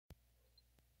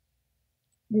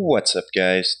What's up,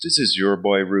 guys? This is your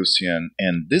boy Rusian,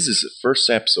 and this is the first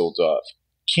episode of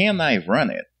Can I Run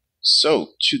It? So,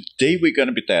 today we're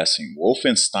gonna be testing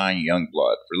Wolfenstein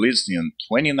Youngblood, released in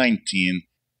 2019.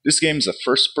 This game is a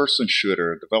first-person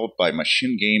shooter developed by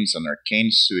MachineGames and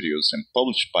Arkane Studios and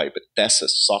published by Bethesda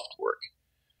Softworks.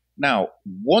 Now,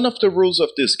 one of the rules of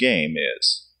this game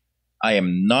is I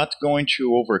am not going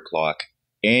to overclock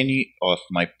any of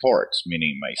my parts,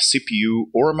 meaning my CPU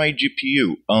or my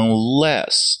GPU,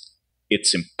 unless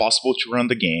it's impossible to run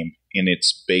the game in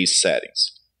its base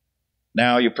settings.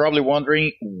 Now, you're probably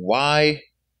wondering why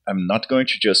I'm not going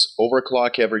to just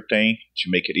overclock everything to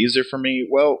make it easier for me.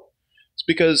 Well, it's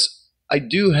because I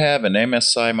do have an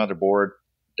MSI motherboard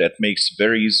that makes it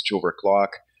very easy to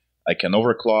overclock. I can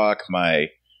overclock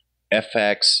my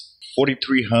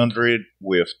FX-4300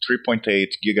 with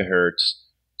 3.8 gigahertz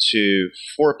to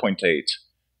 4.8.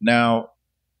 Now,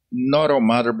 not all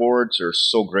motherboards are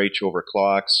so great to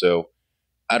overclock, so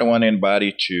I don't want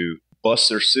anybody to bust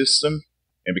their system,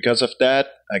 and because of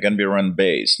that, I'm going to be running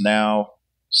base. Now,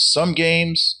 some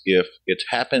games, if it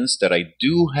happens that I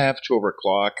do have to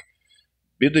overclock,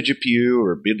 be the GPU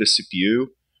or be the CPU,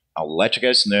 I'll let you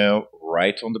guys know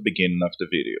right on the beginning of the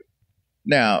video.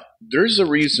 Now, there's a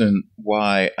reason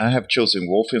why I have chosen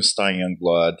Wolfenstein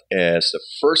Youngblood as the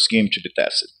first game to be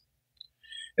tested.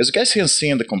 As you guys can see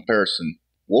in the comparison,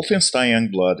 Wolfenstein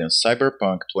Youngblood and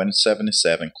Cyberpunk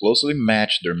 2077 closely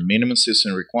match their minimum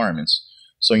system requirements,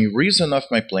 so in reason of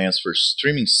my plans for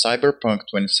streaming Cyberpunk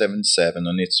 2077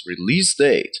 on its release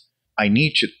date, I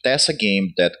need to test a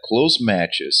game that close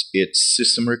matches its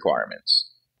system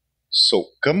requirements. So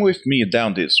come with me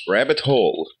down this rabbit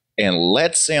hole and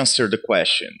let's answer the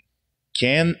question,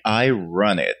 can I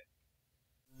run it?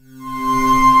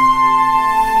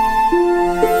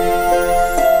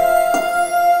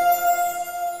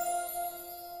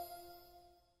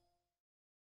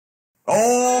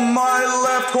 On my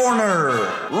left corner,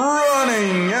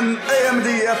 running an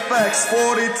AMD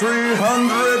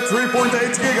FX-4300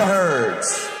 3.8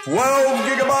 GHz, 12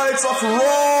 gigabytes of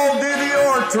raw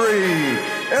DDR3,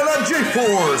 and a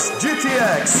GeForce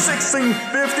GTX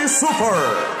 1650 Super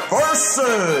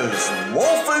versus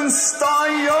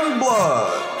Wolfenstein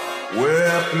Youngblood.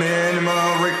 With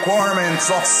minimum requirements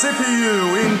of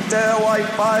CPU, Intel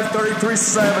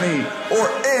i5-3370 or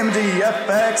AMD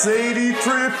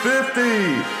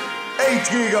FX-4350, 8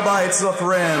 gigabytes of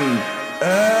RAM,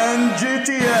 and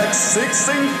GTX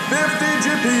 1650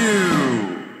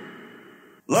 GPU.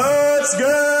 Let's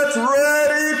get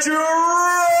ready to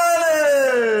run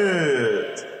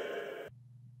it!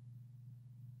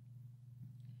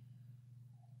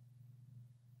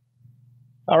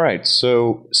 Alright,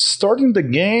 so starting the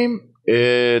game,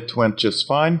 it went just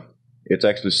fine. It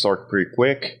actually started pretty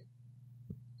quick.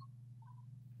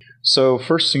 So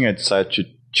first thing I decided to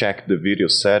check the video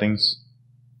settings.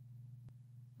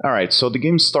 Alright, so the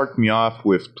game started me off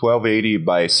with 1280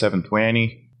 by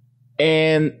 720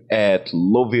 and at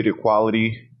low video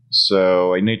quality,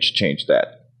 so I need to change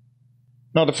that.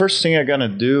 Now the first thing I'm gonna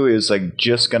do is I'm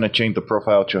just gonna change the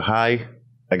profile to high.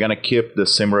 I'm gonna keep the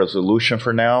same resolution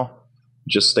for now.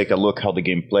 Just take a look how the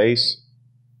game plays.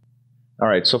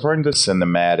 Alright, so far in the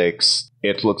cinematics,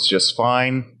 it looks just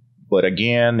fine, but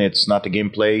again, it's not the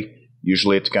gameplay.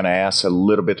 Usually it's gonna ask a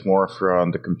little bit more from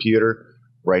the computer.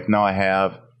 Right now I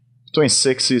have between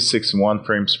 60 and 61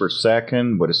 frames per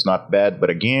second, but it's not bad, but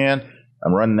again,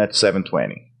 I'm running at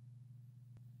 720.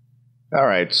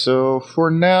 Alright, so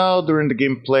for now, during the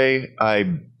gameplay,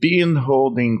 I've been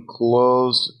holding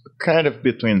close kind of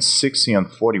between 60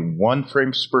 and 41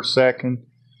 frames per second.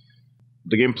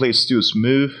 The gameplay is still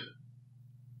smooth.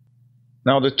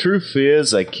 Now the truth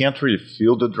is I can't really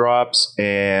feel the drops,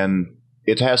 and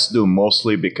it has to do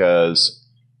mostly because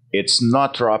it's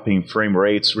not dropping frame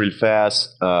rates really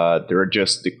fast. They're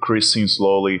just decreasing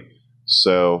slowly,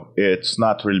 so it's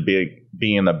not really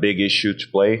being a big issue to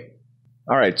play.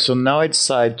 Alright, so now I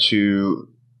decide to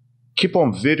keep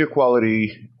on video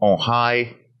quality on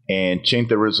high and change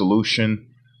the resolution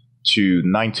to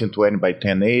 1920 by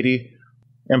 1080,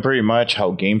 and pretty much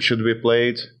how games should be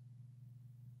played.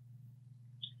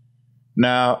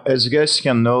 Now, as you guys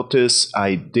can notice,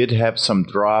 I did have some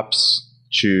drops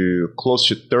to close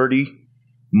to 30.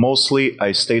 Mostly,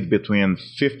 I stayed between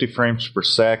 50 frames per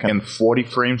second and 40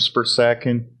 frames per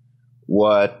second.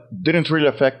 What didn't really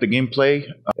affect the gameplay.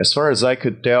 As far as I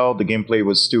could tell, the gameplay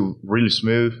was still really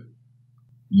smooth.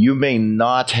 You may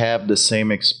not have the same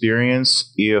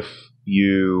experience if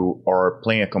you are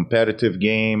playing a competitive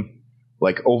game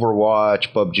like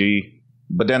Overwatch, PUBG.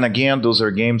 But then again, those are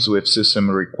games with system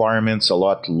requirements a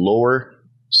lot lower,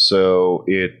 so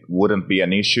it wouldn't be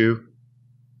an issue.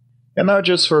 And now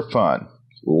just for fun,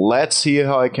 let's see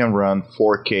how I can run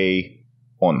 4K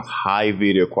on high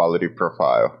video quality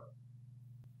profile.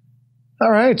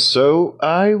 Alright, so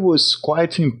I was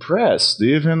quite impressed.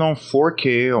 Even on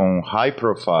 4K on high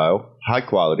profile, high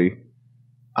quality,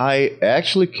 I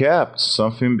actually kept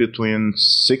something between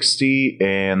 60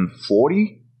 and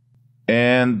 40,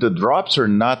 and the drops are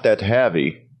not that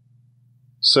heavy.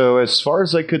 So as far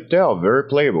as I could tell, very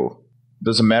playable.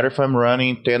 Doesn't matter if I'm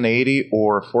running 1080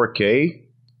 or 4K,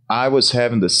 I was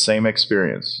having the same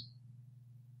experience.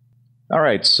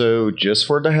 Alright, so just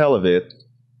for the hell of it,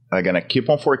 I'm gonna keep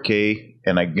on 4K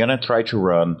and I'm gonna try to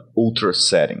run ultra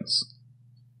settings.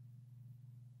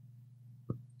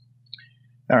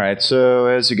 Alright, so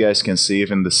as you guys can see,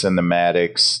 even the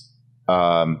cinematics,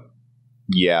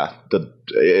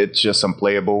 it's just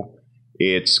unplayable.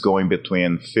 It's going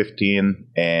between 15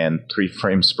 and 3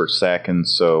 frames per second,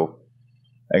 so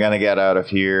I'm gonna get out of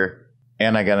here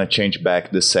and I'm gonna change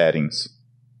back the settings.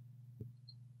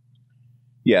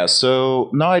 Yeah, so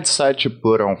now I decided to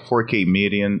put on 4K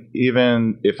median.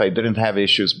 Even if I didn't have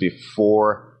issues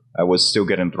before, I was still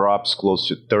getting drops close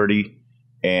to 30,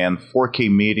 and 4K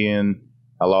median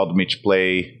allowed me to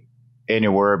play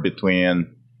anywhere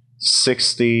between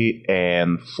 60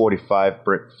 and 45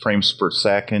 frames per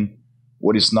second,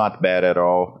 which is not bad at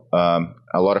all.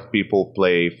 A lot of people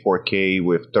play 4K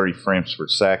with 30 frames per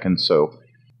second, so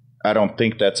I don't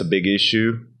think that's a big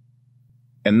issue.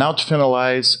 And now to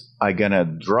finalize, I'm gonna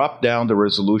drop down the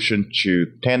resolution to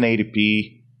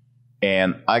 1080p,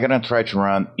 and I'm gonna try to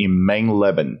run in main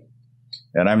 11.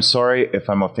 And I'm sorry if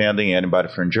I'm offending anybody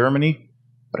from Germany,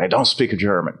 but I don't speak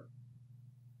German.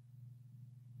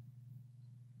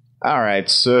 Alright,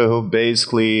 so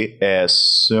basically as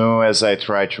soon as I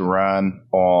try to run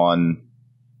on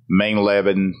main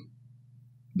 11,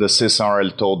 the system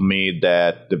already told me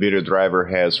that the video driver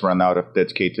has run out of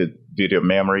dedicated video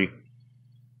memory.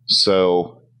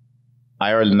 So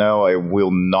I already know I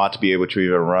will not be able to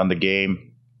even run the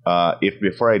game. If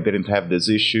before I didn't have this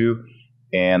issue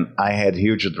and I had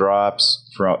huge drops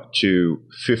to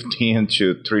 15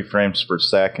 to 3 frames per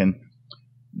second,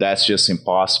 that's just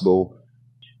impossible.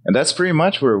 And that's pretty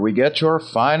much where we get to our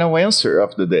final answer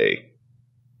of the day.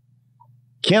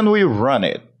 Can we run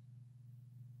it?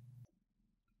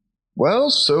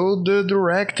 Well, so the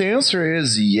direct answer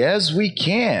is yes, we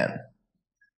can.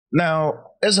 Now,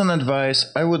 as an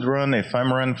advice, I would run, if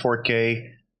I'm running 4K,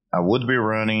 I would be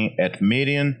running at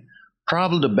median.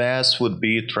 Probably the best would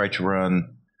be try to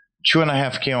run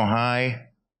 2.5K on high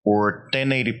or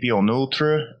 1080p on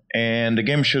ultra, and the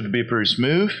game should be pretty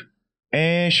smooth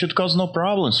and should cause no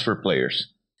problems for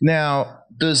players. Now,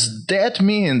 does that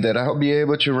mean that I'll be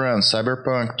able to run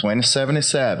Cyberpunk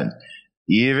 2077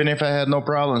 even if I had no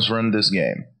problems running this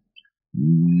game?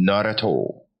 Not at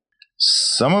all.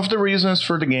 Some of the reasons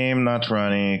for the game not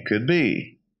running could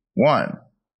be: 1.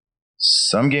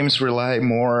 Some games rely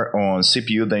more on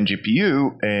CPU than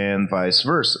GPU, and vice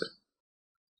versa.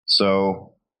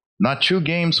 So, not two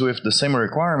games with the same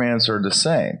requirements are the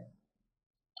same.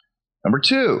 Number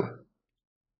 2.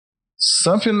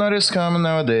 Something that is common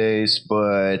nowadays,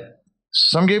 but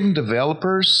some game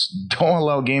developers don't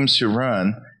allow games to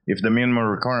run if the minimum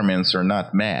requirements are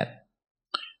not met.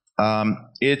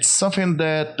 It's something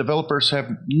that developers have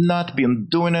not been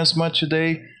doing as much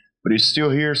today, but you still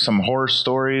hear some horror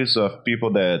stories of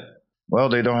people that, well,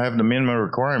 they don't have the minimum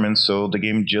requirements, so the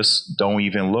game just don't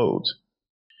even load.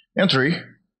 And 3,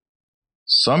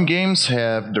 some games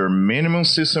have their minimum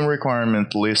system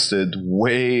requirement listed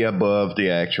way above the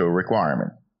actual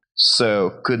requirement.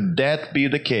 So could that be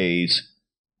the case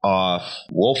of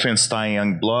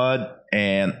Wolfenstein Youngblood,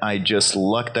 and I just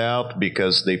lucked out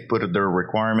because they put their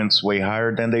requirements way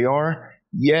higher than they are?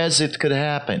 Yes, it could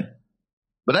happen.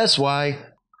 But that's why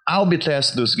I'll be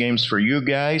testing those games for you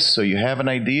guys, so you have an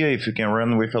idea if you can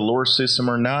run with a lower system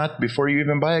or not before you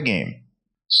even buy a game.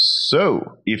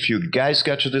 So, if you guys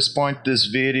got to this point in this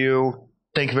video,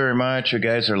 thank you very much, you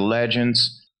guys are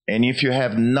legends. And if you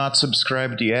have not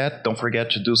subscribed yet, don't forget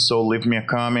to do so, leave me a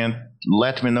comment,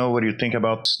 let me know what you think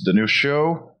about the new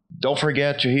show. Don't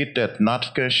forget to hit that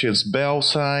notifications bell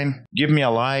sign, give me a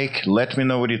like, let me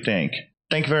know what you think.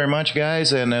 Thank you very much,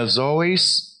 guys, and as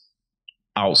always,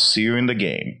 I'll see you in the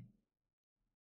game.